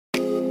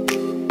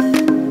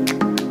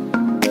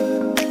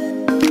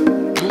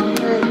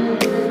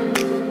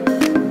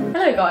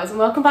guys, and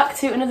welcome back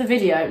to another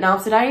video. Now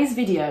today's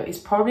video is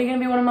probably going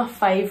to be one of my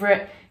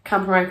favourite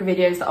Camp America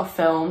videos that I've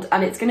filmed,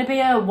 and it's going to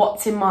be a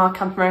what's in my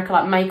Camp America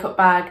like makeup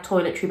bag,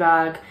 toiletry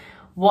bag,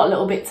 what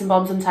little bits and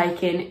bobs I'm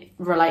taking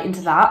relating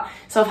to that.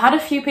 So I've had a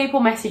few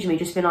people message me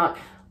just being like,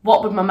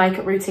 what would my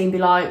makeup routine be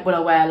like? Will I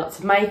wear lots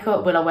of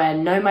makeup? Will I wear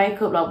no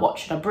makeup? Like, what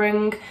should I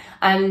bring?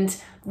 And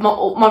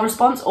my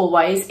response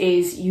always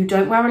is, you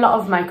don't wear a lot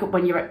of makeup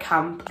when you're at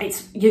camp.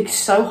 You're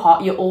so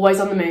hot, you're always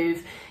on the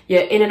move.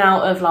 You're in and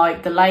out of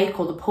like the lake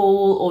or the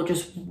pool or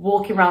just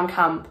walking around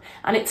camp,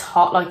 and it's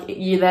hot, like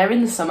you're there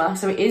in the summer,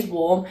 so it is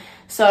warm.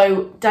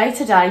 So day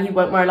to day you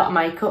won't wear a lot of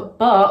makeup,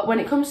 but when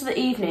it comes to the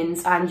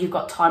evenings and you've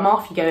got time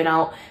off, you're going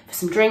out for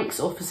some drinks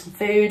or for some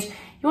food,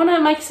 you want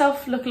to make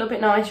yourself look a little bit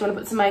nice, you want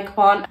to put some makeup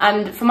on.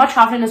 And for my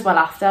travelling as well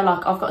after,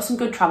 like I've got some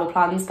good travel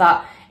plans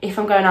that if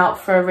I'm going out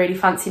for a really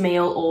fancy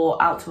meal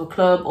or out to a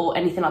club or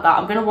anything like that,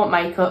 I'm going to want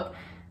makeup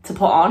to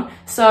put on.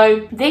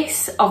 So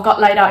this I've got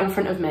laid out in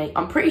front of me,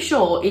 I'm pretty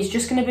sure is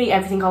just going to be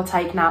everything I'll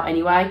take now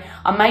anyway.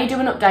 I may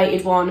do an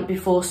updated one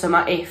before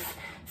summer if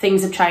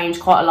things have changed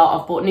quite a lot.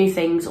 I've bought new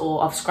things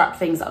or I've scrapped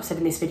things that I've said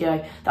in this video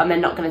that I'm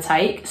then not going to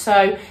take.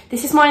 So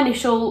this is my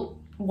initial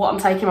what I'm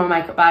taking in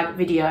my makeup bag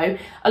video.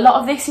 A lot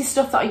of this is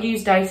stuff that I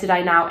use day to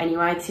day now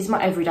anyway. This is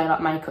my everyday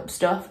like makeup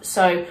stuff,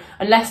 so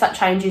unless that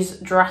changes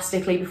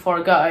drastically before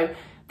I go,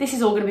 this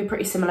is all going to be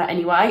pretty similar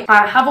anyway.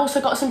 I have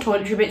also got some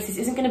toiletry bits. This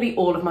isn't going to be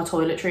all of my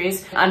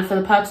toiletries, and for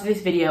the purpose of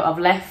this video I've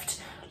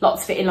left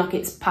lots of it in like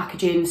its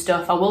packaging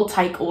stuff. I will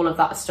take all of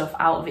that stuff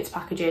out of its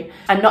packaging,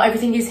 and not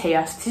everything is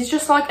here. So this is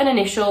just like an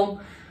initial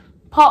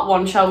part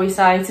one, shall we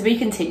say, to be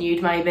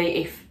continued maybe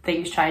if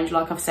things change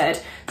like I've said.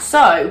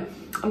 So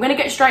I'm going to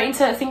get straight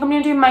into, I think I'm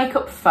going to do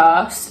makeup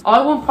first.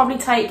 I will probably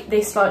take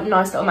this like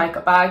nice little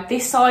makeup bag.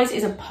 This size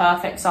is a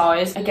perfect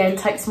size. Again,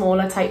 take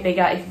smaller, take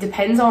bigger. It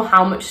depends on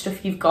how much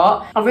stuff you've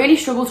got. I really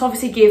struggle to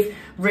obviously give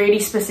really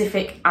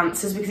specific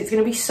answers because it's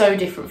going to be so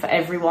different for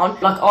everyone.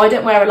 Like I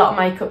don't wear a lot of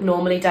makeup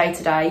normally day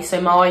to day, so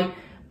my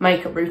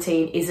makeup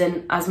routine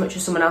isn't as much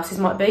as someone else's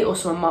might be, or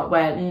someone might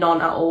wear none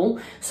at all.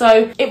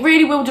 So it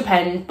really will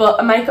depend, but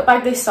a makeup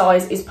bag this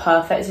size is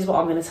perfect. This is what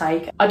I'm going to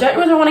take. I don't know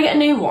whether I want to get a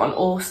new one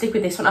or stick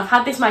with this one. I've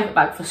had this makeup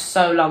bag for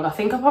so long. I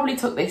think I probably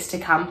took this to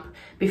camp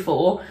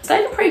before. It's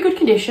in pretty good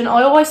condition.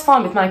 I always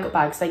find with makeup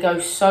bags they go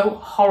so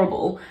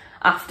horrible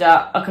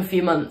after like a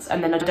few months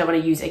and then I don't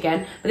want to use it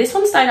again, but this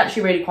one stayed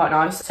actually really quite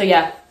nice. So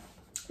yeah,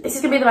 this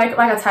is gonna be the makeup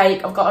bag I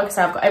take. I've got, like I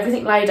said, I've got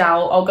everything laid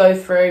out. I'll go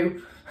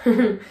through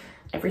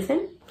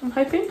everything, I'm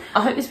hoping.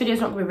 I hope this video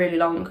is not going to be really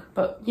long,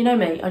 but you know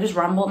me, I just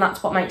ramble and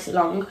that's what makes it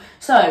long.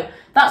 So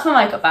that's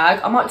my makeup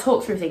bag. I might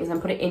talk through things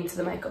and put it into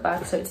the makeup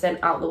bag so it's then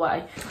out of the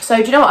way. So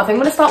do you know what? I think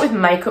I'm going to start with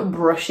makeup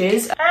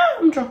brushes.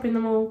 I'm dropping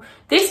them all.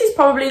 This is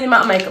probably the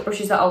amount of makeup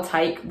brushes that I'll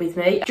take with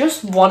me.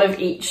 Just one of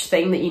each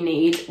thing that you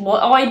need.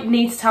 What I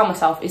need to tell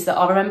myself is that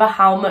I remember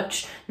how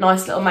much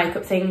nice little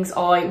makeup things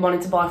I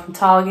wanted to buy from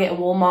Target and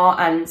Walmart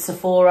and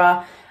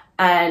Sephora.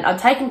 And I'd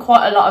taken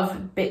quite a lot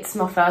of bits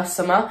my first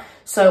summer,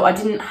 so I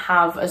didn't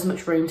have as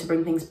much room to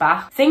bring things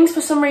back. Things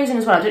for some reason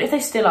as well, I don't know if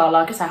they still are,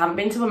 like I say, I haven't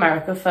been to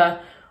America for,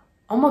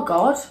 oh my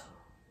God,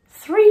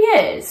 3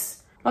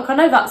 years. Like I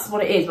know that's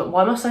what it is, but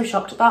why am I so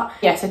shocked at that?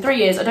 Yeah, so 3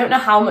 years. I don't know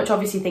how much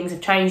obviously things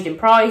have changed in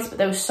price, but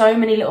there were so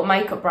many little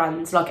makeup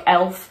brands, like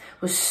Elf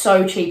was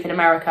so cheap in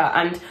America,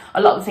 and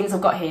a lot of the things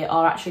I've got here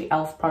are actually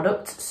Elf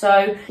products.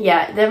 So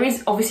yeah, there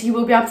is, obviously you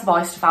will be able to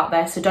buy stuff out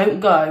there, so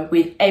don't go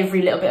with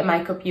every little bit of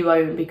makeup you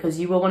own because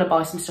you will want to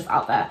buy some stuff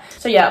out there.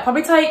 So yeah, I'll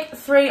probably take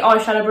 3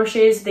 eyeshadow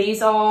brushes.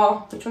 These are,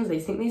 which ones are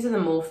these? I think these are the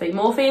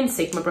Morphe and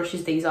Sigma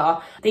brushes. These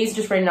are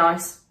just really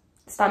nice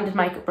standard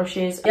makeup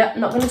brushes. Yeah,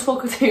 not going to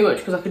talk too much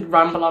because I could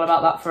ramble on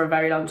about that for a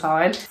very long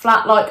time.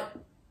 Flat like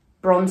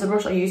bronzer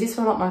brush. I use this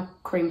for like my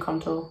cream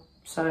contour.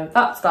 So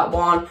that's that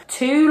one.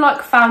 2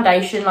 like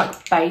foundation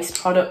like base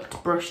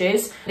product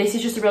brushes. This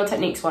is just a Real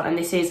Techniques one, and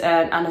this is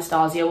an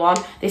Anastasia one.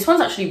 This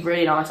one's actually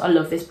really nice. I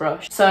love this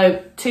brush.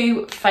 So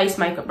 2 face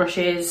makeup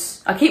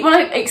brushes. I keep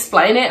wanting to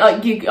explain it,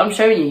 like I'm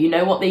showing you, you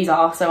know what these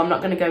are, so I'm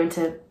not going to go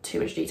into too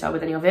much detail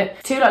with any of it.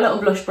 2 like little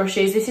blush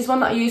brushes. This is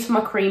one that I use for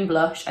my cream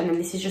blush, and then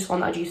this is just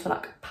one that I use for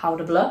like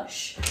powder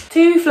blush.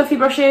 2 fluffy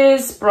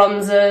brushes,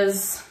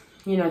 bronzers,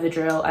 you know the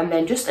drill, and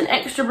then just an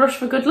extra brush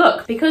for good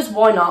luck, because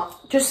why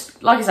not?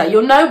 Just like I say,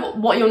 you'll know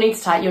what you'll need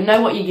to take, you'll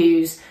know what you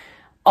use.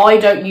 I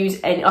don't use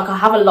any, like I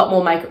have a lot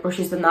more makeup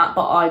brushes than that,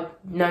 but I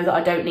know that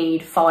I don't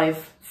need 5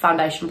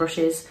 foundation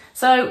brushes.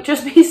 So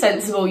just be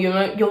sensible,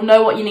 you'll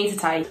know what you need to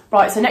take.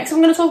 Right, so next I'm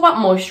going to talk about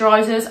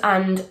moisturisers,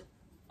 and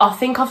I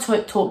think I've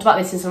talked about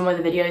this in some of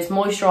the videos.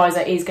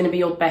 Moisturiser is going to be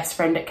your best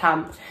friend at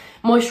camp.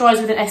 Moisturise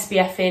with an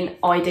SPF in,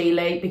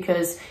 ideally,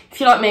 because if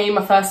you're like me,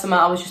 my first summer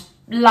I was just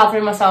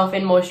lathering myself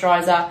in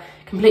moisturiser,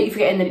 completely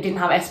forgetting that it didn't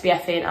have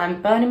SPF in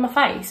and burning my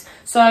face.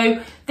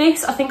 So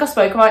this, I think I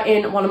spoke about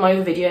in one of my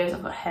other videos.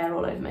 I've got hair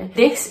all over me.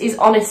 This is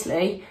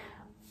honestly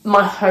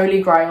my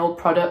holy grail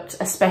product,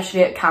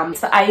 especially at camp.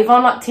 It's the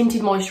Avon like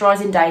tinted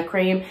moisturising day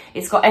cream.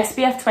 It's got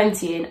SPF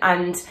 20 in,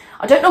 and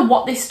I don't know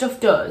what this stuff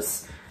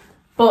does,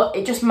 but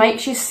it just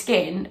makes your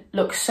skin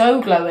look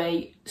so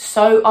glowy,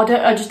 so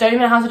I just don't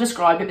even know how to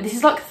describe it, but this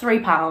is like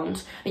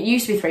 £3. It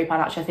used to be £3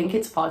 actually, I think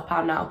it's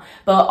 £5 now.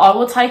 But I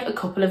will take a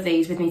couple of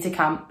these with me to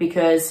camp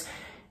because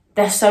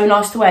they're so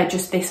nice to wear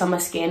just this on my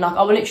skin. Like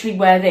I will literally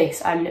wear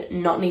this and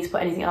not need to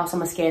put anything else on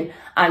my skin,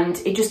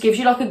 and it just gives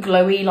you like a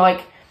glowy,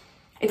 like,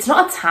 it's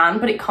not a tan,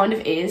 but it kind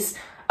of is.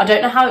 I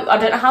don't know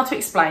how to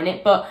explain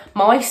it, but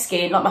my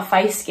skin, like my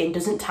face skin,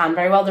 doesn't tan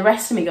very well. The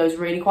rest of me goes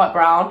really quite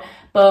brown,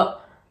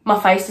 but my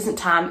face doesn't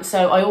tan,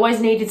 so I always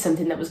needed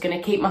something that was going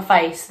to keep my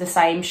face the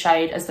same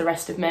shade as the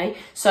rest of me.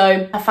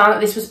 So I found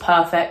that this was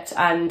perfect,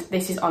 and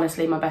this is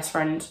honestly my best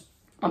friend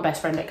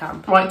at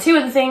camp. Right, 2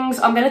 other things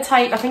I'm going to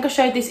take. I think I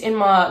showed this in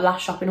my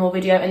last shopping haul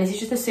video, and this is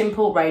just a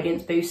simple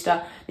radiance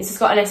booster. This has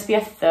got an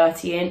SPF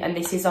 30 in, and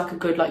this is like a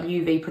good like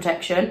UV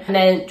protection. And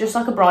then just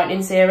like a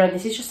brightening serum.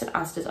 This is just an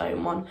Asda's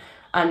own one,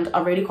 and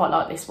I really quite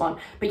like this one.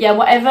 But yeah,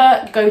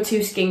 whatever go-to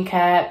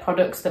skincare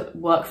products that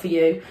work for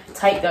you,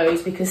 take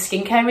those, because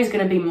skincare is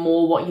going to be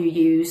more what you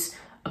use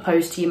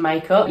opposed to your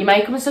makeup. Your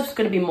makeup and stuff is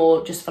going to be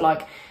more just for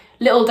like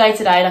little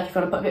day-to-day, like if you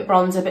want to put a bit of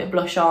bronzer, a bit of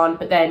blush on,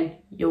 but then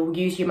you'll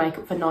use your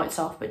makeup for nights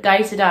off. But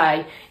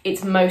day-to-day,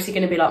 it's mostly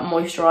going to be like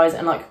moisturiser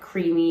and like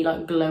creamy,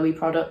 like glowy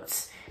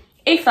products,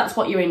 if that's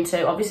what you're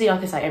into. Obviously,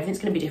 like I say, everything's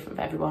going to be different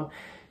for everyone.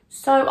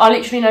 So I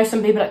literally know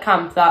some people at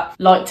camp that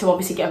like to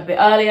obviously get up a bit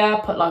earlier,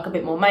 put like a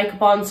bit more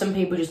makeup on. Some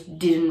people just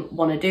didn't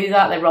want to do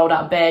that. They rolled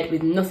out of bed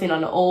with nothing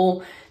on at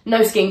all.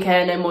 No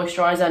skincare, no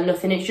moisturiser,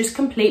 nothing. It's just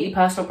completely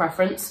personal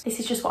preference. This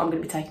is just what I'm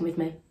going to be taking with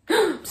me.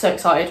 So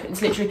excited.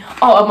 It's literally...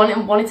 Oh, I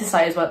wanted to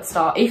say as well at the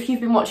start, if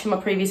you've been watching my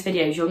previous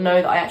videos, you'll know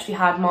that I actually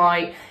had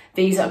my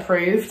visa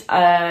approved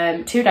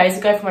 2 days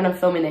ago from when I'm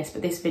filming this,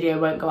 but this video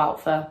won't go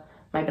out for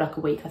maybe like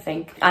a week, I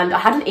think. And I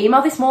had an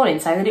email this morning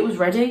saying that it was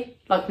ready,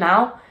 like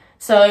now.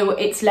 So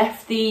it's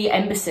left the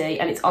embassy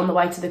and it's on the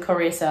way to the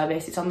courier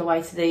service. It's on the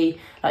way to the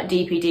like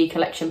DPD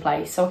collection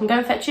place. So I can go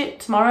and fetch it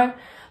tomorrow.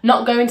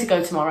 Not going to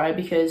go tomorrow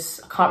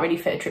because I can't really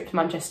fit a trip to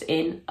Manchester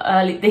in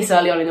this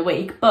early on in the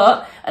week,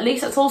 but at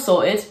least that's all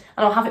sorted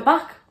and I'll have it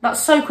back.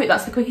 That's so quick.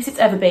 That's the quickest it's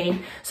ever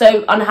been.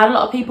 So, and I had a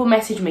lot of people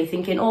message me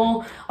thinking,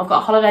 oh, I've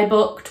got a holiday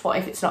booked. What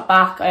if it's not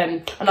back?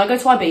 And I go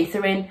to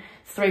Ibiza in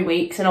 3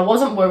 weeks, and I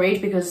wasn't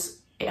worried because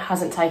it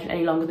hasn't taken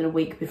any longer than a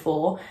week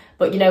before.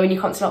 But you know, when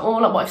you're constantly like,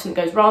 oh, like what if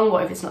something goes wrong?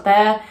 What if it's not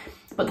there?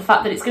 But the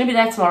fact that it's going to be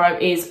there tomorrow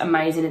is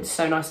amazing. It's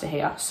so nice to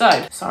hear.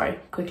 So, sorry,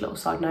 quick little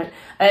side note.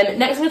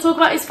 Next I'm going to talk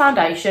about is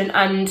foundation.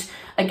 And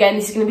again,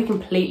 this is going to be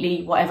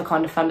completely whatever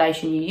kind of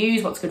foundation you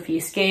use, what's good for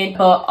your skin.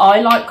 But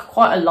I like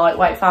quite a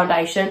lightweight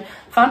foundation.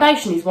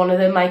 Foundation is one of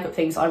the makeup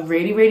things I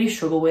really, really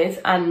struggle with.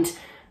 And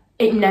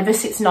it never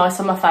sits nice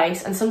on my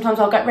face. And sometimes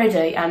I'll get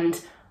ready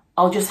and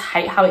I'll just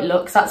hate how it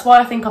looks. That's why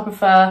I think I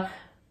prefer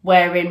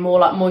wearing more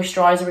like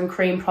moisturiser and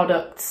cream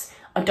products.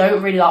 I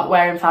don't really like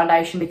wearing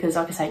foundation because,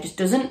 like I say, it just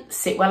doesn't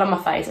sit well on my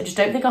face. I just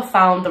don't think I've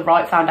found the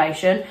right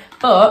foundation.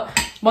 But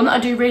one that I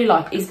do really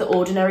like is the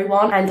Ordinary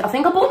one. And I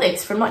think I bought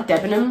this from like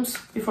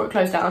Debenhams before it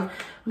closed down.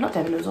 Not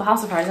Debenhams or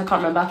House of Fraser, I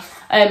can't remember.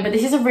 But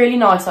this is a really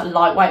nice like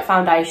lightweight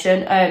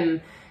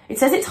foundation. It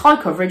says it's high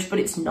coverage, but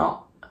it's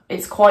not.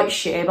 It's quite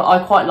sheer, but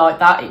I quite like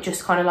that. It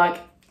just kind of like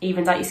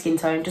evens out your skin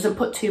tone. Doesn't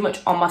put too much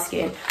on my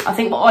skin. I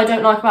think what I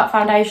don't like about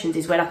foundations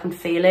is when I can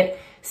feel it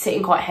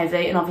sitting quite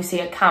heavy. And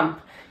obviously at camp,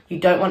 you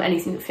don't want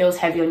anything that feels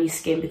heavy on your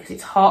skin because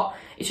it's hot.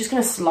 It's just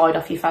going to slide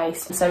off your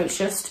face. And so it's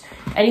just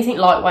anything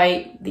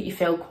lightweight that you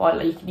feel quite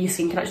like your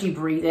skin can actually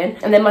breathe in.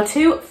 And then my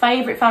 2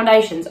 favourite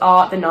foundations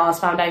are the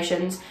NARS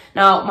foundations.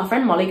 Now, my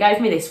friend Molly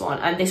gave me this one,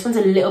 and this one's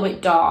a little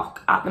bit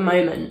dark at the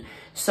moment.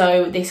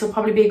 So this will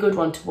probably be a good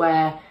one to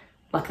wear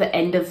like at the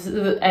end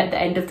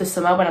of the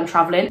summer when I'm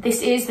traveling.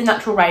 This is the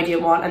Natural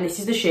Radiant one, and this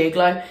is the Sheer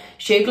Glow.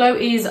 Sheer Glow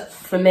is,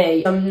 for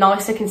me, a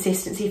nicer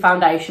consistency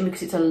foundation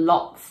because it's a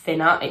lot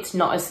thinner. It's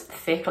not as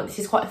thick. Like, this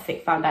is quite a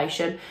thick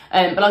foundation.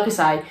 But like I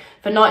say,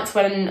 for nights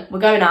when we're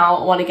going out,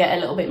 I want to get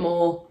a little bit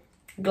more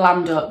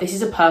glammed up. This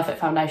is a perfect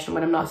foundation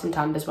when I'm nice and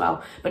tanned as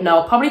well. But no,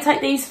 I'll probably take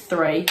these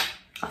 3,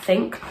 I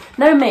think.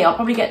 No, me, I'll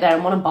probably get there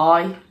and want to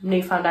buy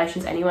new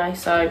foundations anyway.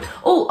 So,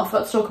 oh, I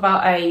forgot to talk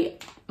about a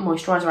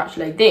moisturiser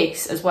actually.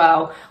 This as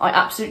well, I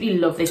absolutely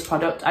love this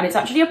product, and it's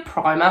actually a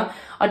primer.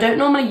 I don't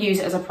normally use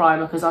it as a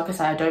primer because, like I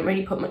say, I don't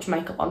really put much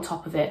makeup on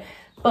top of it,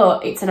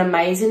 but it's an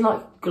amazing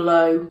like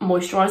glow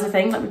moisturiser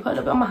thing. Let me put a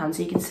little bit on my hand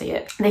so you can see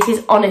it. This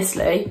is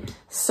honestly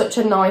such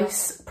a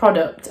nice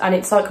product, and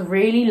it's like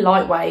really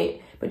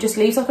lightweight but just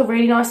leaves like a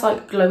really nice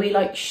like glowy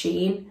like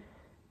sheen.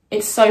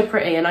 It's so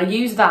pretty, and I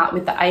use that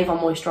with the Avon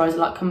moisturiser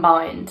like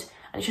combined,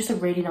 and it's just a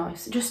really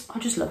nice, I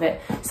just love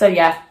it. So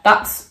yeah,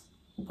 that's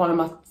one of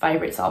my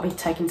favourites that I'll be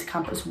taking to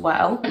camp as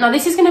well. Now,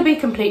 this is going to be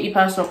completely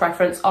personal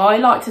preference. I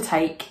like to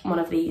take one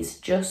of these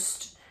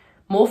just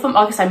more for,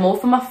 like I say, more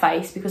for my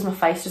face because my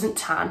face doesn't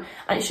tan,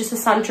 and it's just a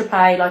Saint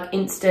Tropez like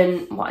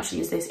instant, what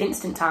actually is this,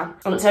 instant tan,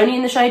 and it's only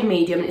in the shade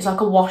medium, and it's like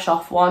a wash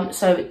off one,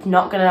 so it's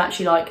not going to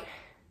actually like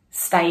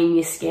stain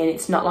your skin.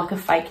 It's not like a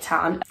fake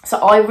tan. So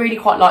I really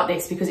quite like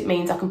this because it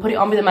means I can put it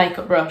on with a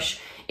makeup brush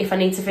if I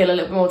need to feel a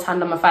little bit more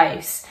tanned on my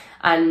face,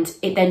 and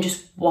it then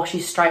just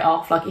washes straight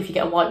off. Like if you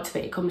get a wipe to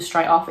it, it comes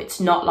straight off. It's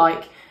not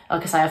like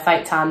like I say, a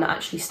fake tan that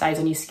actually stays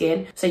on your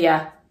skin. So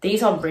yeah,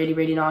 these are really,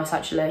 really nice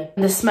actually.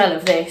 And the smell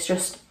of this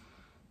just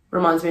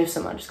reminds me of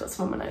something. I just got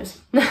some on my nose.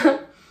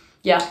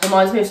 Yeah,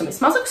 reminds me of something. It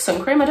smells like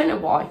sun cream, I don't know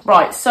why.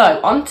 Right, so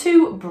on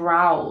to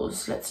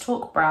brows. Let's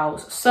talk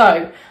brows.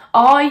 So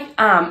I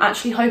am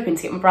actually hoping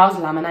to get my brows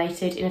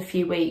laminated in a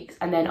few weeks,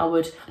 and then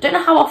I don't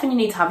know how often you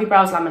need to have your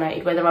brows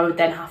laminated, whether I would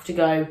then have to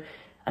go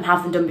and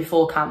have them done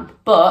before camp.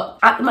 But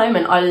at the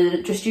moment,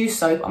 I just use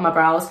soap on my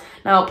brows.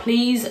 Now,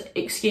 please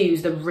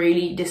excuse the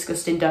really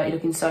disgusting, dirty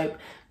looking soap,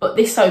 but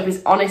this soap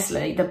is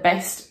honestly the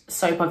best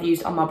soap I've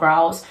used on my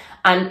brows.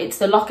 And it's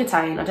the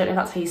L'Occitane, I don't know if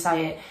that's how you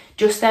say it,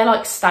 just their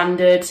like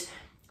standard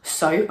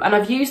soap. And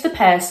I've used the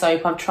Pear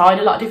soap, I've tried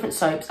a lot of different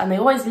soaps, and they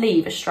always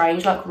leave a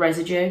strange like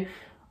residue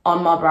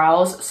on my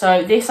brows.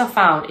 So this I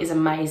found is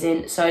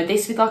amazing. So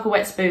this with like a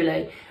wet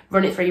spoolie,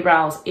 run it through your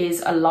brows,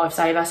 is a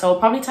lifesaver. So I'll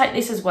probably take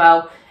this as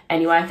well.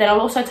 Anyway, then I'll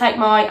also take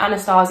my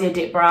Anastasia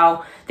Dip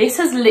Brow. This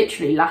has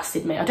literally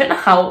lasted me. I don't know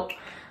how,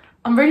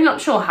 I'm really not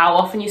sure how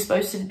often you're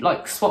supposed to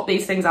like swap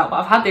these things out,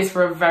 but I've had this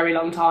for a very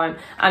long time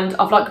and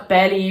I've like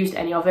barely used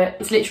any of it.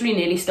 It's literally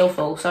nearly still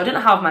full, so I don't know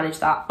how I've managed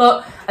that.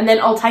 And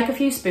then I'll take a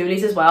few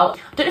spoolies as well.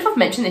 I don't know if I've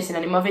mentioned this in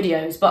any of my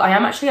videos, but I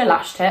am actually a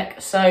lash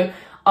tech, so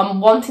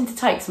I'm wanting to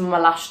take some of my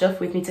lash stuff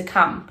with me to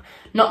camp.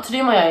 Not to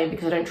do my own,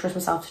 because I don't trust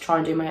myself to try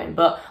and do my own,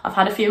 but I've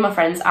had a few of my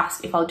friends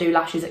ask if I'll do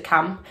lashes at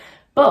camp.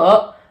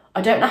 But I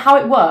don't know how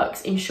it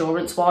works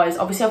insurance-wise.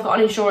 Obviously, I've got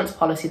an insurance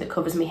policy that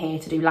covers me here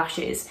to do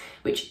lashes,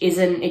 which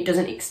it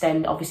doesn't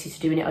extend, obviously, to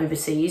doing it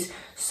overseas.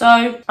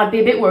 So I'd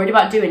be a bit worried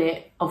about doing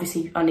it.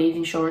 Obviously, I need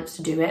insurance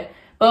to do it.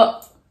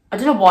 But I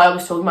don't know why I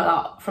was talking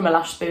about that from a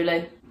lash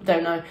spoolie. I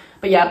don't know.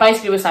 But yeah,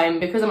 basically we're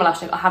saying, because I'm a lash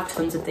tech, I have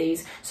tons of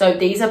these. So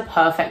these are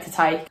perfect to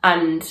take.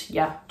 And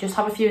yeah, just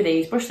have a few of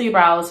these. Brush through your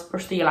brows,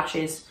 brush through your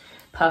lashes.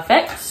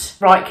 Perfect.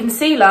 Right,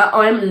 concealer.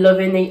 I am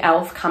loving the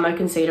e.l.f. Camo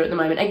Concealer at the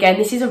moment. Again,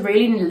 this is a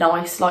really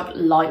nice, like,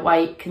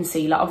 lightweight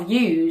concealer. I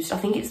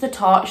think it's the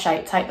Tarte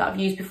Shape Tape that I've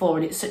used before,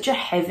 and it's such a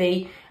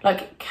heavy,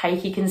 like,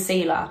 cakey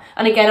concealer.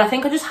 And again, I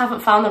think I just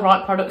haven't found the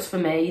right products for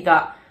me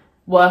that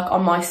work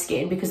on my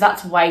skin, because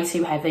that's way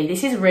too heavy.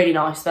 This is really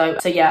nice, though.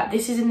 So yeah,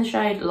 this is in the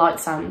shade Light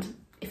Sand,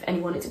 if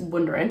anyone is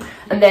wondering.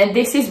 And then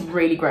this is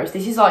really gross.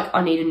 This is like,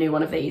 I need a new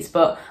one of these,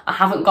 but I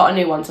haven't got a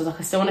new one, so I was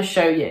like, I still want to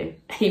show you,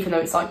 even though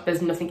it's like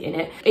there's nothing in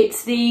it.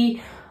 It's the,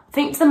 I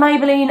think it's the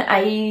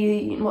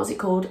Maybelline what's it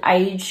called?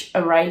 Age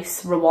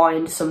Erase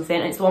Rewind something.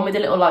 And it's the one with the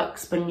little like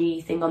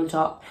spongy thing on the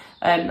top.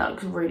 That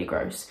looks really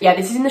gross. Yeah,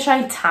 this is in the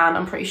shade Tan,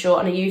 I'm pretty sure,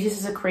 and I use this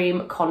as a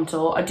cream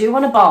contour. I do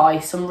want to buy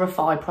some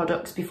Refy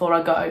products before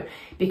I go,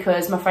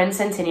 because my friend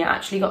Centenia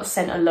actually got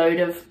sent a load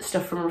of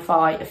stuff from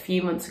Refy a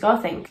few months ago, I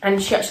think.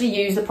 And she actually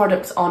used the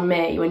products on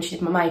me when she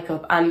did my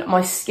makeup, and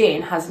my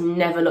skin has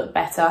never looked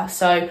better.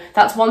 So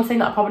that's one thing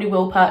that I probably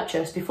will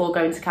purchase before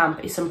going to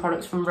camp, is some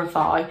products from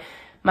Refy.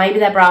 Maybe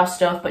their brow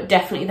stuff, but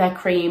definitely their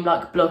cream,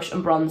 like blush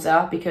and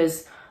bronzer,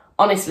 because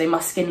honestly, my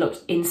skin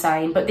looks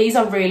insane. But these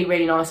are really,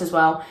 really nice as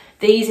well.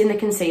 These in the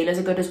concealers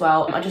are good as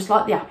well. I just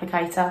like the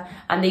applicator,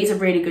 and these are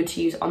really good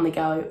to use on the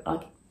go,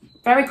 like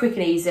very quick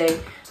and easy.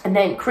 And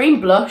then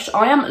cream blush.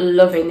 I am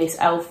loving this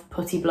e.l.f.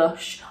 putty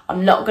blush.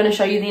 I'm not going to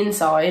show you the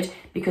inside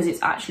because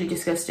it's actually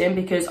disgusting,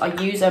 because I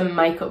use a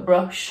makeup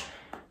brush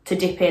to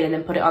dip in and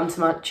then put it onto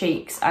my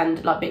cheeks,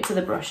 and like bits of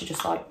the brush are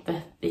just like,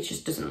 it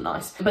just doesn't look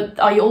nice. But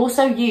I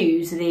also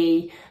use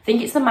I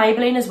think it's the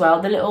Maybelline as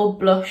well, the little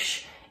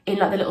blush in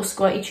like the little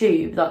squirty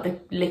tube, like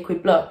the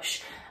liquid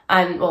blush.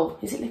 And, well,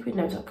 is it liquid?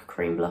 No, it's like a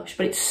cream blush,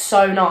 but it's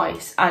so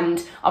nice,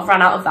 and I've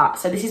ran out of that.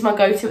 So this is my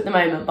go-to at the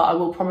moment, but I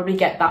will probably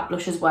get that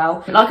blush as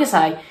well. Like I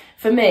say,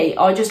 for me,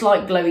 I just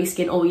like glowy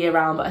skin all year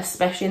round, but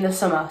especially in the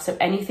summer. So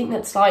anything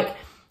that's like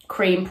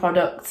cream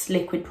products,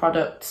 liquid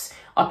products,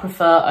 I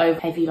prefer over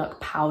heavy like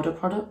powder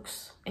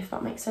products, if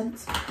that makes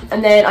sense.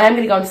 And then I am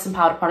going to go into some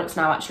powder products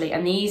now, actually,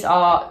 and these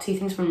are two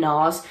things from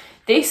NARS.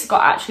 This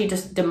got actually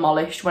just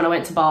demolished when I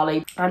went to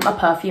Bali, and my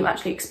perfume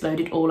actually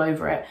exploded all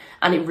over it,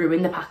 and it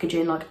ruined the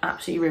packaging, like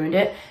absolutely ruined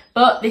it.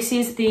 But this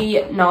is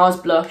the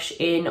NARS blush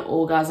in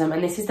Orgasm,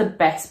 and this is the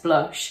best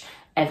blush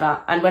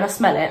ever. And when I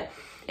smell it,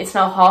 it's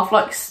now half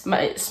like,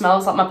 it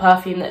smells like my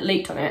perfume that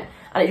leaked on it,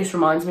 and it just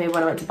reminds me of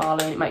when I went to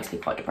Bali, and it makes me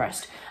quite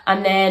depressed.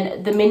 And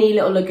then the mini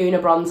little Laguna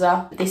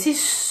bronzer. This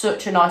is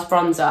such a nice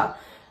bronzer.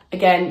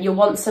 Again, you'll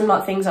want some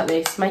like things like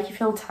this, make you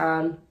feel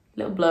tan,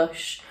 little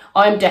blush.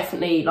 I'm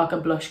definitely like a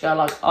blush girl.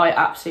 Like, I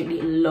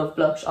absolutely love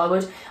blush.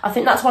 I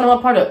think that's one of my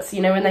products,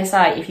 you know, when they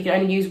say if you could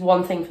only use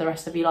one thing for the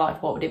rest of your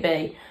life, what would it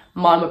be?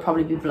 Mine would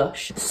probably be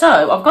blush.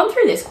 So I've gone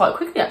through this quite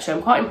quickly, actually.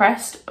 I'm quite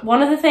impressed.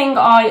 One other thing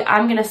I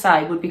am going to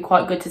say would be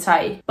quite good to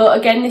take, but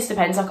again, this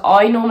depends. Like,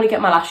 I normally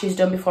get my lashes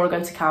done before I go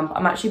into camp.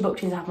 I'm actually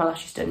booked in to have my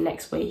lashes done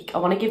next week. I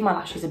want to give my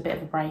lashes a bit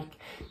of a break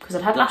because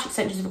I've had lash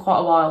extensions for quite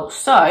a while.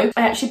 So I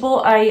actually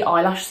bought a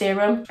eyelash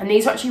serum, and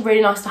these are actually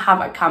really nice to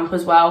have at camp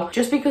as well,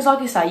 just because, like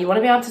I say, you want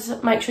to be able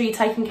to make sure you're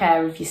taking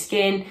care of your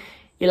skin,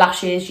 your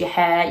lashes, your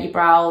hair, your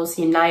brows,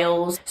 your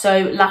nails.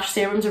 So lash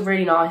serums are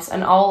really nice,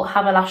 and I'll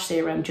have a lash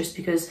serum just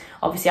because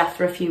obviously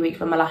after a few weeks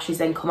when my lashes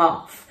then come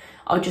off,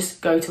 I'll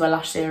just go to a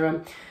lash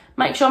serum.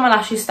 make sure my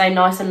lashes stay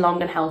nice and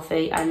long and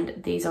healthy, and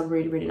these are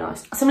really, really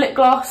nice. Some lip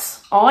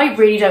gloss. I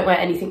really don't wear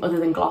anything other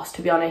than gloss,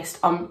 to be honest.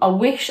 I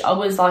wish I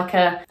was like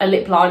a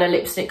lip liner,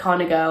 lipstick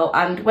kind of girl,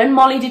 and when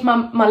Molly did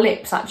my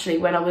lips, actually,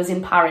 when I was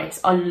in Paris,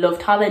 I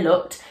loved how they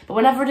looked, but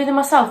whenever I do them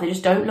myself, they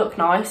just don't look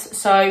nice.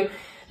 So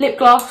lip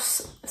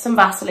gloss, some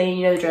Vaseline,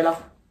 you know the drill.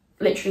 I've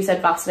literally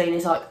said Vaseline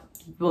is like,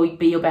 will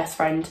be your best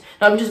friend.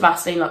 Not just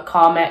Vaseline, like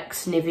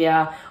Carmex,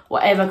 Nivea,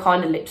 whatever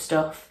kind of lip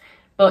stuff.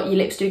 But your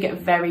lips do get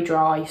very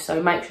dry,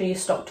 so make sure you're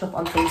stocked up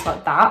on things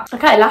like that.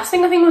 Okay, last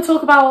thing I think we'll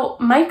talk about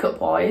makeup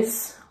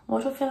wise.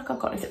 What do I feel like I've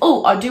got anything?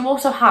 Oh, I do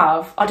also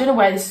have, I don't know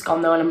where this has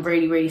gone though, and I'm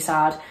really, really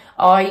sad.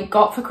 I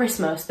got for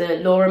Christmas the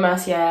Laura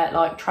Mercier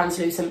like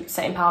translucent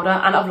setting powder,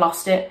 and I've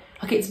lost it.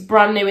 Like, it's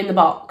brand new in the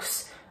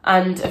box,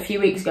 and a few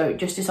weeks ago it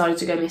just decided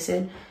to go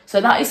missing.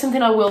 So that is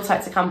something I will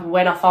take to camp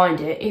when I find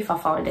it, if I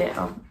find it.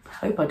 I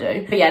hope I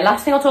do. But yeah,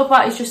 last thing I'll talk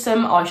about is just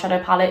some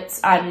eyeshadow palettes,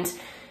 and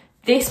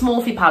this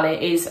Morphe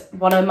palette is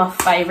one of my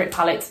favourite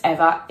palettes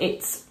ever.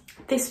 It's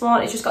this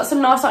one. It's just got some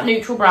nice like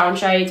neutral brown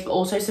shades, but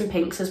also some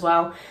pinks as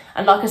well.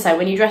 And like I say,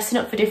 when you're dressing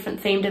up for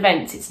different themed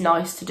events, it's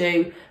nice to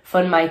do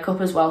fun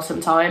makeup as well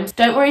sometimes.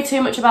 Don't worry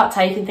too much about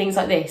taking things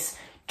like this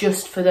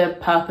just for the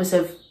purpose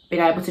of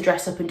being able to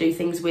dress up and do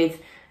things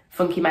with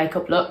funky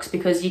makeup looks,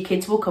 because your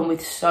kids will come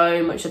with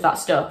so much of that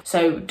stuff.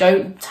 So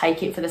don't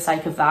take it for the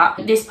sake of that.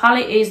 This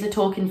palette is the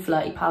Talking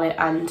Flirty palette,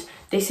 and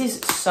this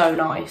is so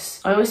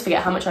nice. I always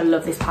forget how much I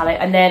love this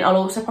palette. And then I'll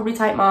also probably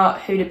take my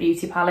Huda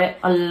Beauty palette.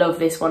 I love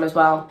this one as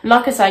well.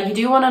 Like I say, you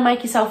do want to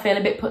make yourself feel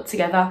a bit put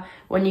together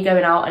when you're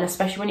going out, and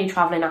especially when you're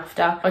traveling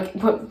after. Like,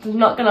 I'm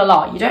not gonna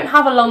lie, you don't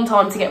have a long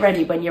time to get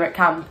ready when you're at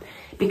camp,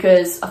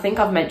 because I think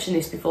I've mentioned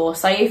this before.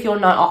 Say if your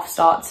night off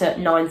starts at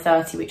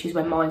 9:30, which is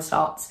when mine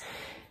starts,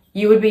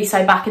 you would be,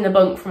 say, back in the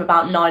bunk from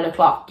about 9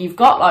 o'clock. You've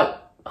got like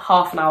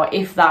half an hour,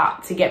 if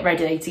that, to get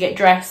ready, to get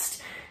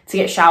dressed, to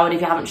get showered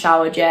if you haven't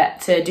showered yet,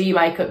 to do your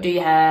makeup, do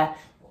your hair,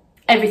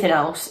 everything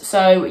else.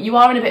 So you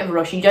are in a bit of a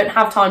rush. You don't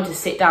have time to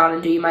sit down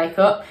and do your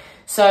makeup.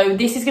 So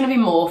this is going to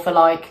be more for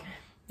like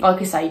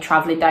I say,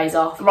 travelling days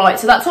off. Right,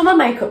 so that's all my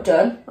makeup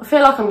done. I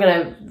feel like I'm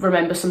going to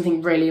remember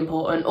something really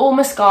important. Or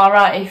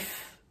mascara,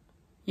 if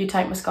you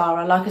take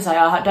mascara. Like I say,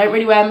 I don't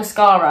really wear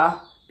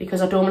mascara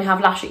because I normally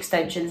have lash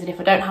extensions, and if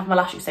I don't have my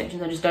lash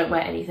extensions, I just don't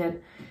wear anything.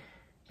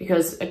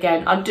 Because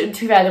again, to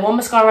be fair, the one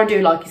mascara I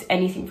do like is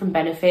anything from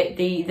Benefit.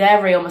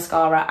 Their Real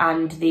mascara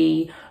and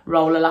the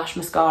Roller Lash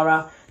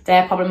mascara,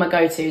 they're probably my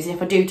go-tos, and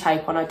if I do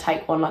take one, I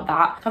take one like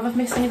that. Have I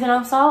missed anything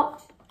else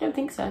out? I don't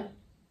think so.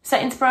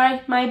 Setting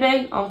spray,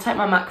 maybe? I'll take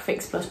my MAC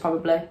Fix Plus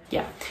probably.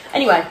 Yeah.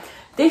 Anyway,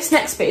 this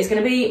next bit is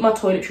going to be my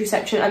toiletry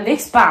section, and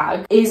this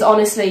bag is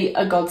honestly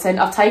a godsend.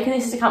 I've taken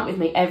this to camp with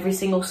me every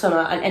single summer,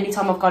 and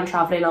anytime I've gone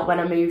travelling, like when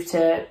I moved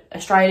to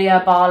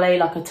Australia, Bali,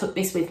 like I took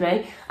this with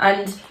me.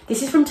 And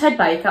this is from Ted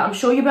Baker. I'm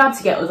sure you'll be able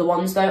to get other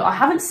ones though. I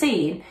haven't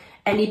seen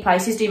any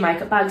places do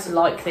makeup bags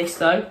like this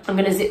though. I'm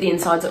going to zip the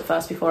insides up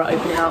first before I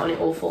open it out and it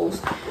all falls.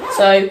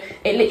 So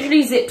it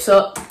literally zips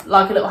up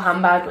like a little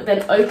handbag, but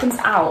then opens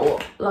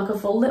out like a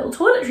full little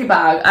toiletry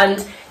bag.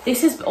 And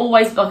this has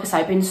always, like I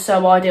say, been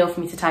so ideal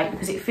for me to take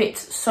because it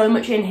fits so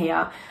much in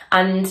here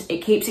and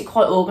it keeps it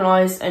quite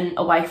organised and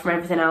away from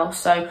everything else.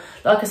 So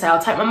like I say,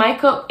 I'll take my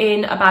makeup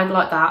in a bag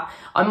like that.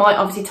 I might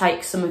obviously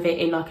take some of it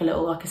in like a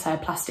little, like I say, a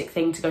plastic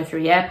thing to go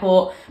through the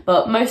airport,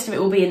 but most of it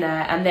will be in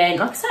there. And then,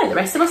 like I say, the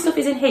rest of my stuff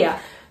is in here.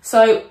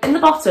 So in the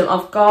bottom,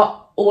 I've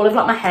got all of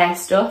like my hair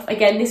stuff.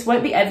 Again, this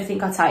won't be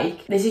everything I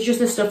take. This is just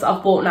the stuff that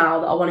I've bought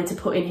now that I wanted to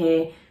put in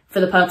here for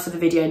the purpose of the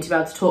video and to be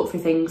able to talk through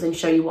things and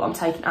show you what I'm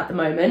taking at the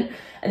moment.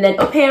 And then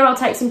up here, I'll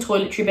take some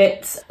toiletry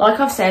bits. Like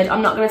I've said,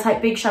 I'm not going to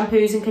take big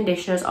shampoos and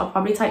conditioners. I'll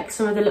probably take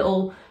some of the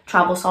little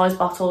travel size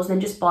bottles and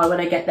then just buy when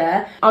I get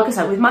there. Like I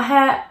said, with my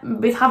hair,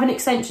 with having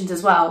extensions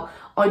as well,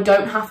 I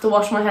don't have to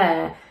wash my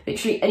hair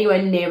literally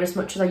anywhere near as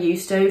much as I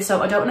used to.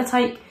 So I don't want to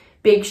take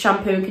big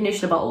shampoo and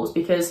conditioner bottles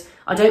because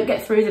I don't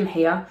get through them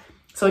here.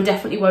 So I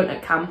definitely won't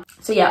at camp.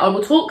 So yeah, I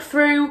will talk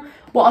through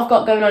what I've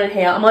got going on in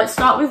here. I might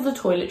start with the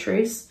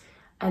toiletries.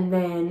 And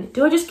then,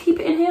 do I just keep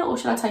it in here or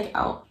should I take it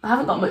out? I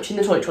haven't got much in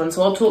the toiletry one,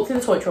 so I'll talk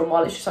through the toiletry one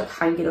while it's just like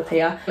hanging up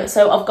here.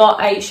 So I've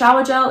got a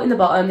shower gel in the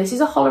bottom. This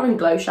is a Holler and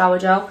Glow shower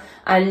gel.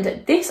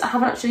 And this I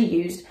haven't actually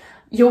used.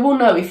 You will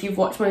know if you've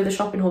watched one of the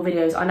shopping haul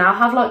videos, I now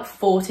have like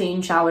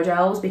 14 shower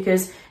gels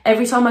because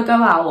every time I go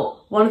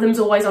out, one of them's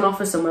always on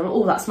offer somewhere.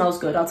 Oh, that smells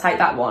good, I'll take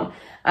that one.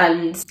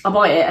 And I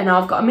buy it and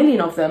now I've got a million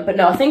of them. But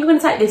no, I think I'm going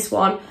to take this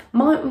one.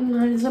 No,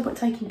 there's no point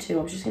taking two.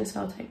 I was just going to say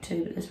I'll take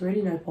two, but there's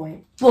really no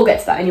point. We'll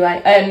get to that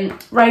anyway.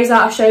 Razor,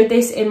 I showed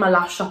this in my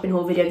last shopping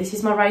haul video. This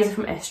is my razor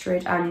from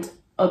Estrid and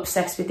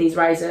obsessed with these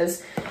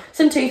razors.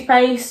 Some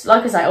toothpaste.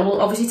 Like I say, I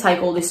will obviously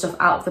take all this stuff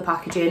out of the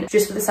packaging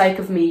just for the sake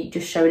of me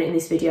just showing it in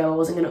this video. I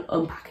wasn't going to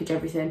unpackage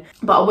everything,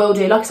 but I will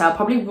do, like I say, I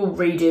probably will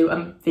redo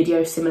a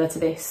video similar to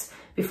this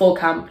before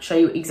camp, show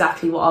you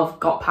exactly what I've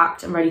got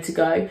packed and ready to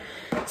go.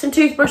 Some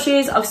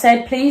toothbrushes. I've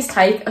said please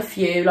take a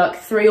few, like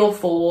 3 or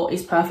 4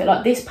 is perfect.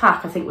 Like this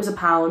pack I think was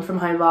 £1 from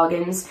Home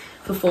Bargains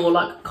for 4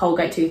 like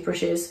Colgate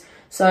toothbrushes.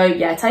 So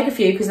yeah, take a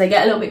few because they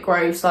get a little bit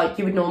gross. Like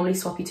you would normally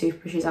swap your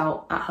toothbrushes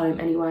out at home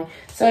anyway.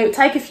 So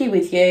take a few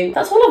with you.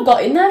 That's all I've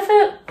got in there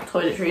for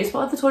toiletries.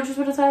 What other toiletries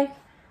would I take?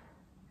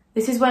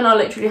 This is when I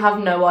literally have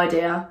no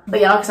idea. But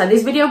yeah, like I said,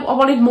 this video, I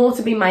wanted more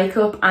to be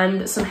makeup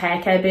and some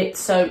hair care bits.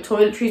 So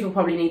toiletries will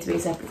probably need to be a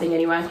separate thing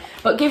anyway.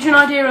 But gives you an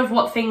idea of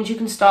what things you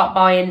can start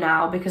buying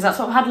now. Because that's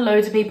what I've had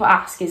loads of people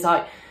ask is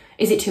like,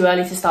 is it too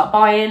early to start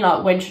buying?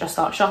 Like, when should I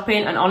start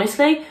shopping? And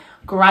honestly,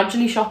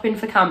 gradually shopping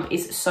for camp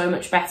is so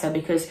much better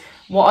because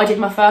what I did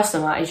my first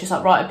summer is just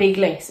like write a big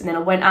list and then I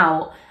went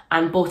out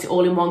and bought it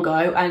all in one go,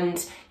 and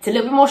it's a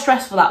little bit more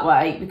stressful that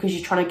way because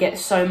you're trying to get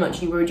so much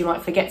and you're worried you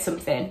might forget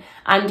something,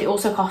 and it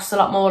also costs a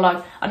lot more.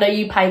 Like, I know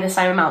you pay the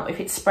same amount, but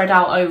if it's spread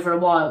out over a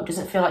while, it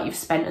doesn't feel like you've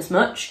spent as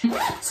much.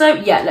 So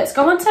yeah, let's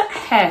go on to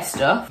hair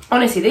stuff.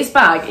 Honestly, this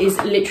bag is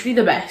literally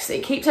the best.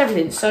 It keeps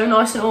everything so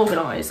nice and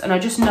organised, and I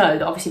just know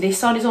that obviously this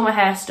side is all my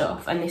hair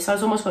stuff and this side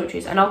is all my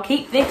toiletries, and I'll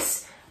keep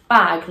this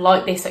bag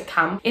like this at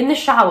camp. In the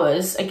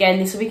showers, again,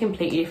 this will be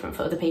completely different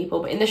for other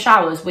people, but in the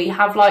showers we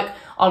have like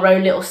our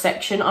own little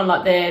section on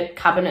like the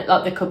cabinet,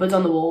 like the cupboards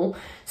on the wall.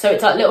 So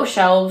it's like little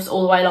shelves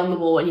all the way along the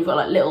wall, and you've got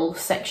like little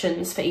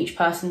sections for each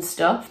person's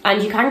stuff.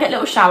 And you can get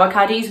little shower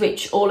caddies,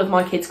 which all of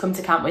my kids come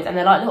to camp with, and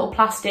they're like little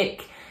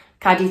plastic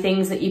caddy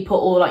things that you put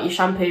all like your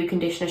shampoo,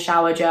 conditioner,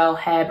 shower gel,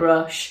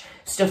 hairbrush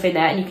stuff in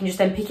there, and you can just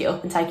then pick it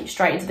up and take it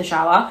straight into the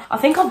shower. I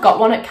think I've got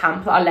one at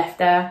camp that I left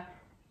there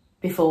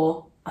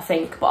before, I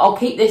think, but I'll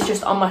keep this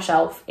just on my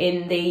shelf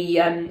in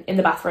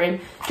the bathroom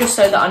just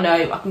so that I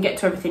know I can get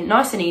to everything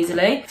nice and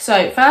easily.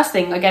 So first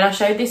thing, again, I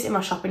showed this in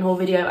my shopping haul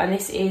video, and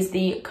this is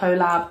the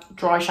Collab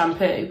dry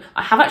shampoo.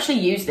 I have actually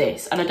used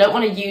this and I don't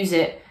want to use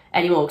it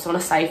anymore because I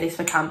want to save this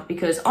for camp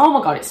because, oh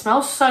my god, it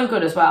smells so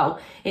good as well.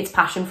 It's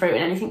passion fruit,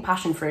 and anything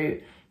passion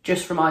fruit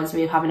just reminds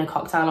me of having a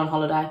cocktail on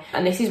holiday,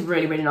 and this is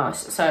really, really nice.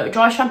 So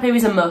dry shampoo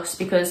is a must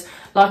because,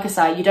 like I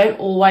say, you don't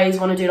always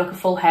want to do like a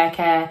full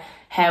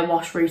hair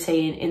wash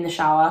routine in the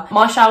shower.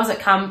 My showers at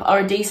camp are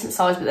a decent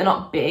size, but they're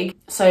not big.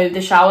 So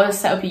the shower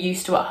setup you're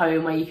used to at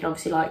home, where you can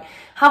obviously like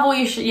have all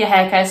your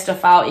hair care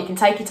stuff out, you can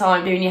take your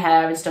time doing your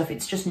hair and stuff.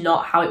 It's just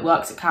not how it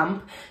works at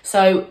camp.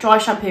 So dry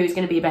shampoo is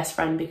going to be your best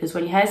friend because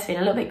when your hair's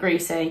feeling a little bit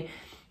greasy,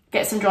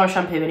 get some dry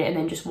shampoo in it and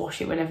then just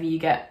wash it whenever you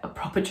get a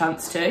proper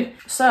chance to.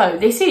 So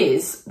this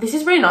is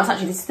really nice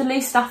actually. This is the Lee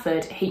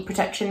Stafford Heat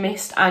Protection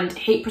Mist, and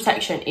heat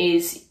protection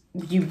is,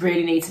 you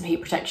really need some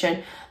heat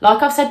protection.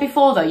 Like I've said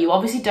before though, you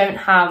obviously don't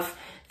have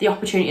the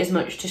opportunity as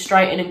much to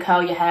straighten and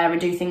curl your hair and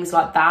do things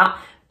like that,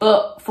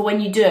 but for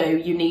when you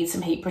do, you need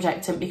some heat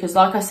protectant because,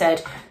 like I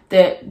said,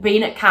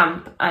 being at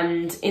camp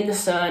and in the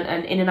sun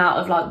and in and out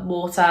of like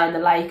water and the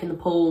lake and the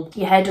pool,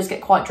 your hair does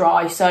get quite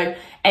dry. So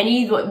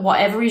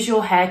whatever is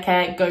your hair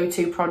care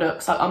go-to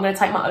products, like I'm going to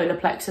take my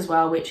Olaplex as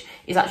well, which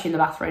is actually in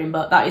the bathroom,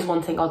 but that is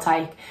one thing I'll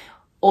take.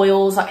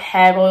 Oils, like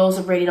hair oils,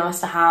 are really nice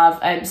to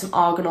have. Some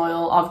argan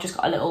oil. I've just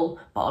got a little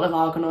bottle of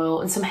argan oil,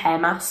 and some hair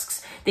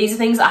masks. These are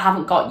things that I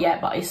haven't got yet,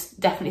 but it's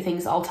definitely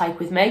things that I'll take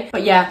with me.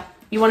 But yeah,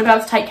 you want to be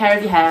able to take care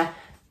of your hair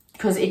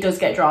because it does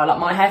get dry. Like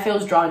my hair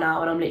feels dry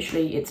now, and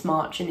it's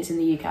March and it's in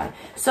the UK.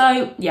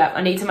 So yeah,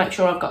 I need to make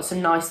sure I've got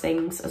some nice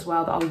things as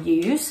well that I'll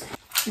use.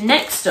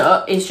 Next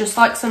up is just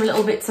like some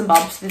little bits and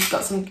bobs. This has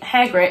got some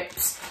hair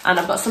grips, and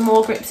I've got some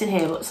more grips in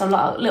here, but some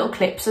like little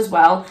clips as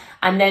well.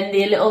 And then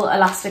the little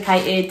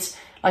elasticated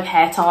like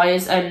hair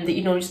ties that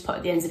you normally just put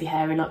at the ends of your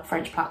hair in like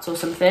French plaits or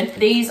something.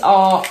 These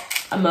are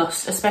a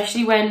must,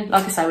 especially when,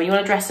 like I say, when you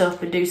want to dress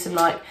up and do some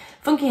like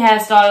funky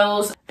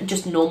hairstyles,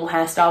 just normal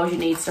hairstyles, you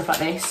need stuff like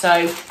this.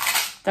 So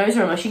those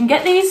are a must. You can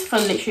get these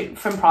from literally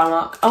from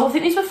Primark. Oh, I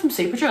think these were from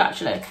Superdrug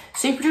actually.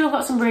 Superdrug have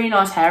got some really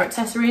nice hair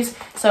accessories,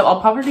 so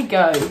I'll probably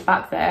go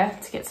back there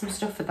to get some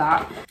stuff for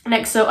that.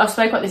 Next up, I've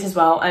spoke about this as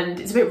well, and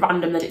it's a bit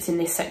random that it's in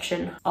this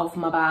section of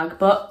my bag,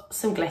 but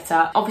some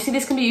glitter. Obviously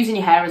this can be used in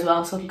your hair as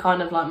well, so I can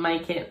kind of like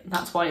make it,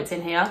 that's why it's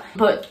in here.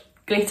 But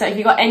glitter, if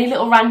you've got any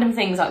little random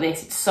things like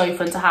this, it's so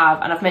fun to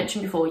have. And I've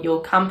mentioned before,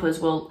 your campers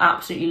will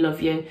absolutely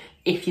love you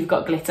if you've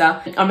got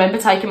glitter. I remember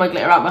taking my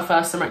glitter out my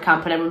first summer at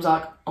camp and everyone's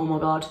like, oh my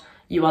god,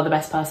 you are the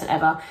best person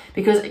ever,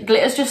 because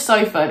glitter's just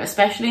so fun,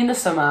 especially in the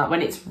summer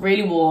when it's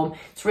really warm,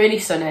 it's really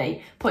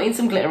sunny. Putting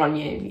some glitter on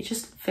you, it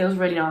just feels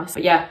really nice.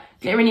 But yeah,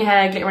 glitter in your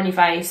hair, glitter on your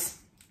face,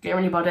 glitter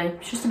on your body,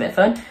 it's just a bit of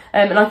fun.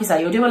 And like you say,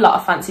 you'll do a lot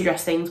of fancy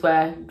dress things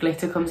where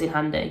glitter comes in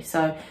handy,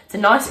 so it's a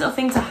nice little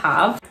thing to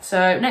have.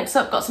 So next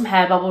up, got some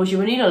hair bubbles. You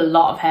will need a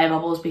lot of hair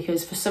bubbles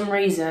because for some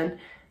reason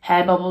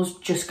hair bubbles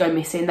just go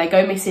missing. They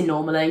go missing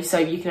normally, so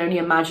you can only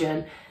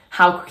imagine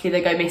how quickly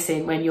they go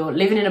missing when you're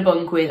living in a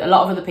bunk with a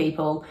lot of other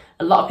people,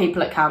 a lot of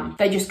people at camp.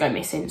 They just go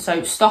missing.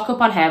 So stock up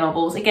on hair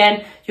bubbles.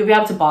 Again, you'll be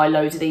able to buy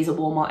loads of these at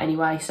Walmart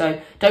anyway,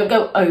 so don't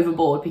go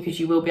overboard because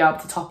you will be able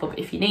to top up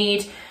if you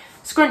need.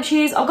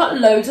 Scrunchies, I've got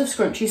loads of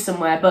scrunchies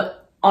somewhere,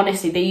 but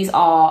honestly, these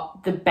are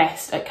the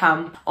best at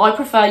camp. I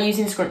prefer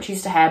using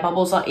scrunchies to hair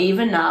bubbles. Like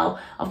even now,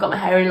 I've got my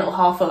hair in a little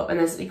half up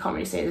and you can't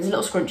really see it, there's a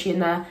little scrunchie in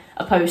there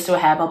opposed to a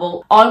hair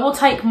bubble. I will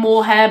take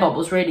more hair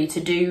bubbles really to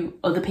do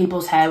other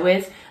people's hair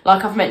with.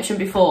 Like I've mentioned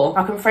before,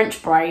 I can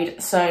French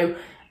braid, so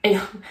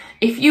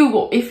if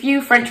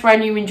you French braid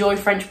and you enjoy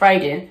French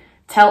braiding,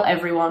 tell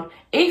everyone.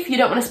 If you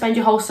don't want to spend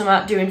your whole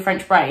summer doing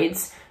French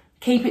braids,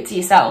 keep it to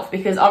yourself,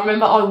 because I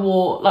remember I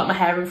wore like my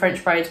hair in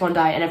French braids one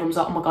day and everyone was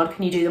like, oh my god,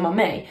 can you do them on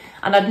me?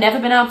 And I'd never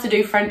been able to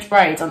do French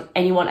braids on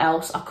anyone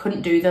else. I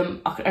couldn't do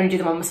them. I could only do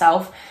them on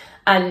myself.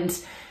 And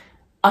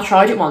I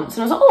tried it once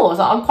and I was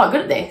like, I'm quite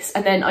good at this.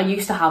 And then I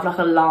used to have like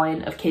a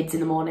line of kids in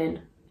the morning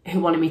who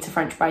wanted me to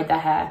French braid their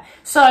hair.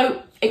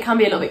 So it can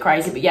be a little bit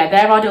crazy, but yeah,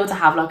 they're ideal to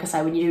have, like I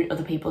say, when you do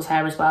other people's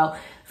hair as well.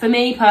 For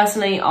me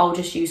personally, I'll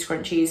just use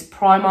scrunchies.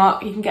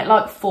 Primark, you can get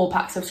like 4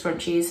 packs of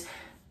scrunchies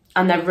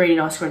and they're really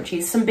nice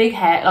scrunchies. Some big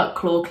hair, like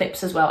claw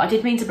clips as well. I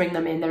did mean to bring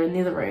them in, they're in the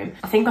other room.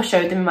 I think I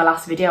showed them in my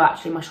last video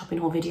actually, my shopping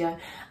haul video.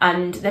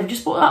 And they've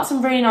just brought out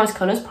some really nice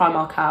colours,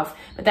 Primark have,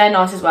 but they're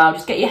nice as well.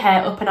 Just get your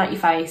hair up and out your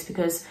face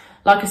because,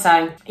 like I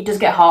say, it does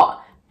get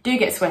hot, do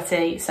get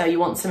sweaty, so you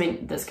want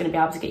something that's going to be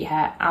able to get your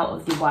hair out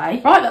of the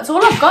way. Right, that's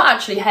all I've got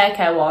actually hair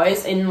care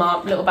wise in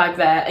my little bag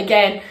there.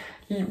 Again,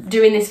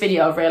 doing this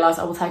video, I've realised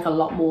I will take a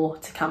lot more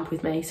to camp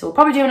with me, so we'll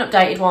probably do an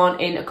updated one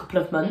in a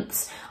couple of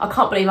months. I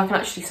can't believe I can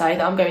actually say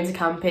that I'm going to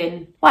camp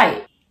in,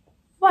 wait,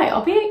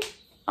 I'll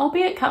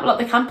be at camp, like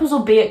the campers will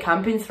be at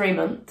camp in 3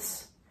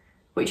 months,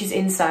 which is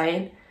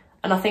insane.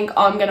 And I think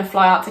I'm going to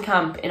fly out to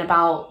camp in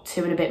about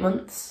 2 and a bit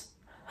months.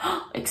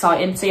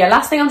 Exciting. So yeah,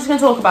 last thing I'm just going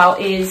to talk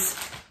about is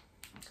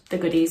the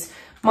goodies.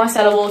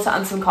 Micellar water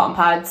and some cotton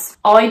pads.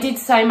 I did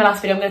say in my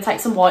last video I'm going to take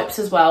some wipes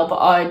as well, but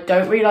I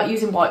don't really like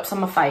using wipes on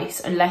my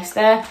face unless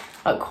they're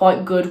like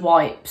quite good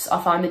wipes.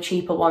 I find the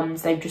cheaper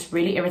ones, they just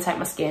really irritate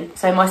my skin.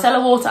 So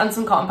micellar water and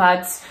some cotton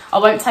pads. I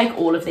won't take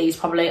all of these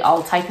probably.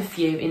 I'll take a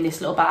few in this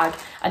little bag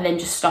and then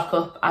just stock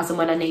up as and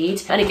when I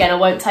need. And again, I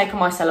won't take a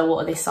micellar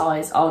water this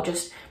size. I'll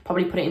just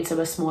probably put it into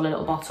a smaller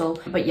little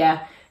bottle. But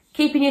yeah,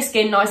 keeping your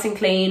skin nice and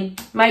clean.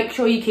 Make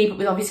sure you keep up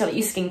with obviously like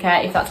your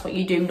skincare if that's what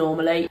you do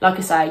normally. Like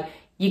I say,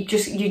 you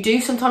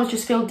do sometimes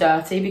just feel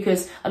dirty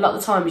because a lot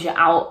of the times you're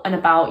out and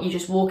about, you're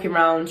just walking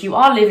around, you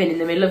are living in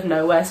the middle of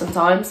nowhere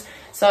sometimes.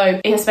 So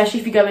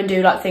especially if you go and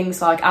do like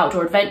things like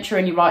outdoor adventure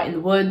and you're right in the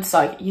woods,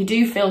 like you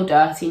do feel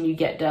dirty and you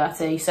get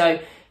dirty. So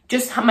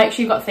just make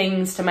sure you've got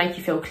things to make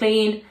you feel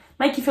clean,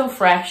 make you feel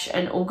fresh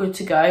and all good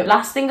to go.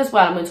 Last thing as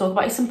well, I'm going to talk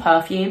about is some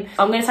perfume.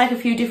 I'm going to take a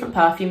few different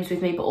perfumes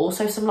with me, but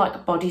also some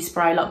like body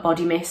spray, like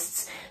body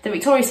mists. The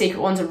Victoria's Secret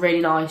ones are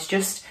really nice,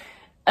 just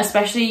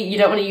especially you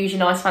don't want to use your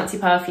nice fancy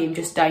perfume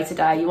just day to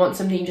day. You want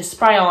something you just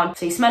spray on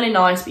so you're smelling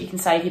nice, but you can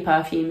save your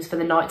perfumes for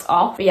the nights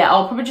off. But yeah,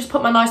 I'll probably just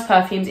put my nice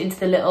perfumes into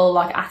the little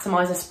like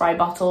atomizer spray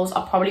bottles.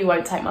 I probably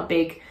won't take my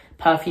big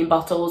perfume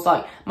bottles.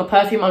 Like my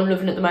perfume I'm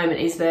loving at the moment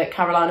is the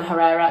Carolina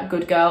Herrera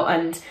Good Girl,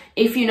 and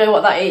if you know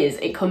what that is,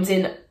 it comes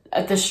in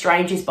the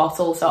strangest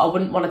bottle, so I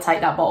wouldn't want to take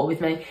that bottle with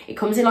me. It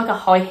comes in like a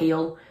high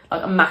heel,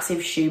 like a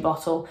massive shoe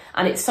bottle,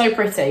 and it's so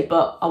pretty,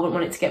 but I wouldn't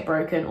want it to get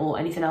broken or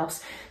anything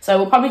else. So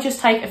we'll probably just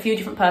take a few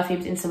different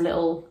perfumes in some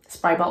little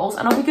spray bottles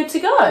and I'll be good to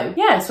go.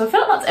 Yeah, so I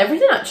feel like that's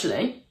everything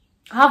actually.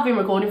 I have been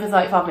recording for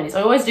 35 minutes.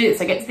 I always do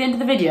this. I get to the end of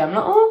the video, I'm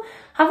like, oh,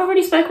 have I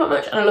really spoken about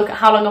much? And I look at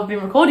how long I've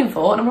been recording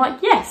for and I'm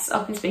like, yes,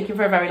 I've been speaking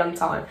for a very long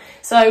time.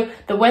 So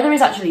the weather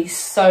is actually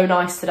so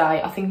nice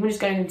today. I think we're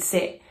just going to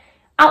sit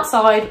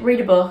outside,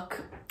 read a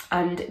book,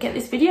 and get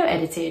this video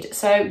edited.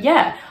 So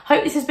yeah,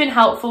 hope this has been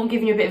helpful and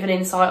giving you a bit of an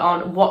insight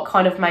on what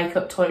kind of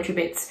makeup toiletry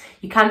bits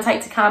you can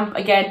take to camp.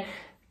 Again,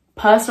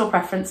 personal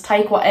preference,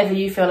 take whatever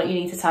you feel like you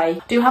need to take.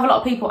 I do have a lot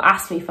of people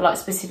ask me for like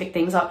specific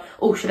things like,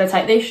 oh, should I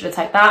take this, should I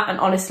take that? And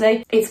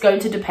honestly, it's going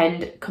to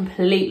depend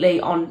completely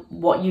on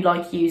what you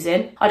like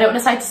using. I don't want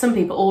to say to some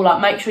people, oh,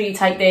 like make sure you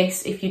take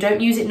this. If you don't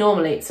use it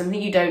normally, it's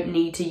something you don't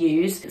need to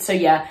use. So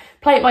yeah,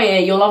 play it by ear.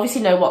 You'll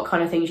obviously know what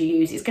kind of things you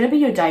use. It's going to be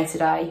your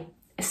day-to-day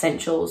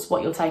essentials,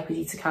 what you'll take with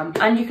you to camp.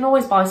 And you can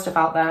always buy stuff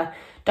out there.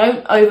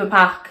 Don't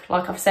overpack,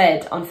 like I've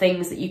said, on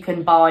things that you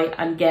can buy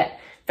and get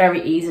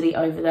very easily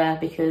over there,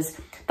 because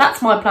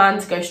that's my plan,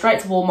 to go straight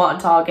to Walmart and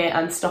Target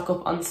and stock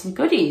up on some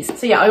goodies.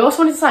 So yeah, I also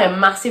wanted to say a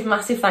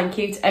massive thank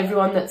you to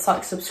everyone that's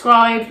like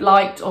subscribed,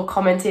 liked or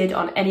commented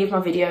on any of my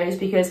videos,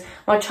 because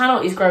my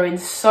channel is growing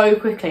so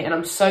quickly and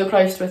I'm so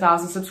close to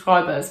 1,000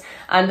 subscribers,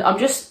 and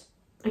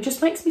it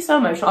just makes me so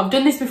emotional. I've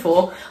done this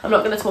before. I'm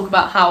not going to talk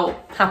about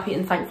how happy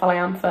and thankful I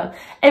am for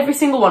every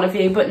single one of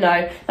you, but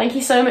no, thank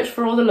you so much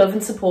for all the love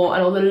and support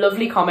and all the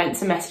lovely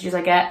comments and messages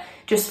I get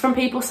just from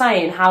people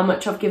saying how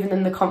much I've given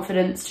them the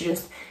confidence to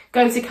just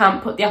go to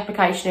camp, put the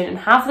application in and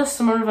have the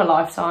summer of a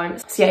lifetime.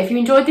 So yeah, if you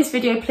enjoyed this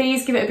video,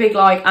 please give it a big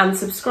like and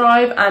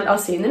subscribe, and I'll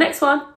see you in the next one.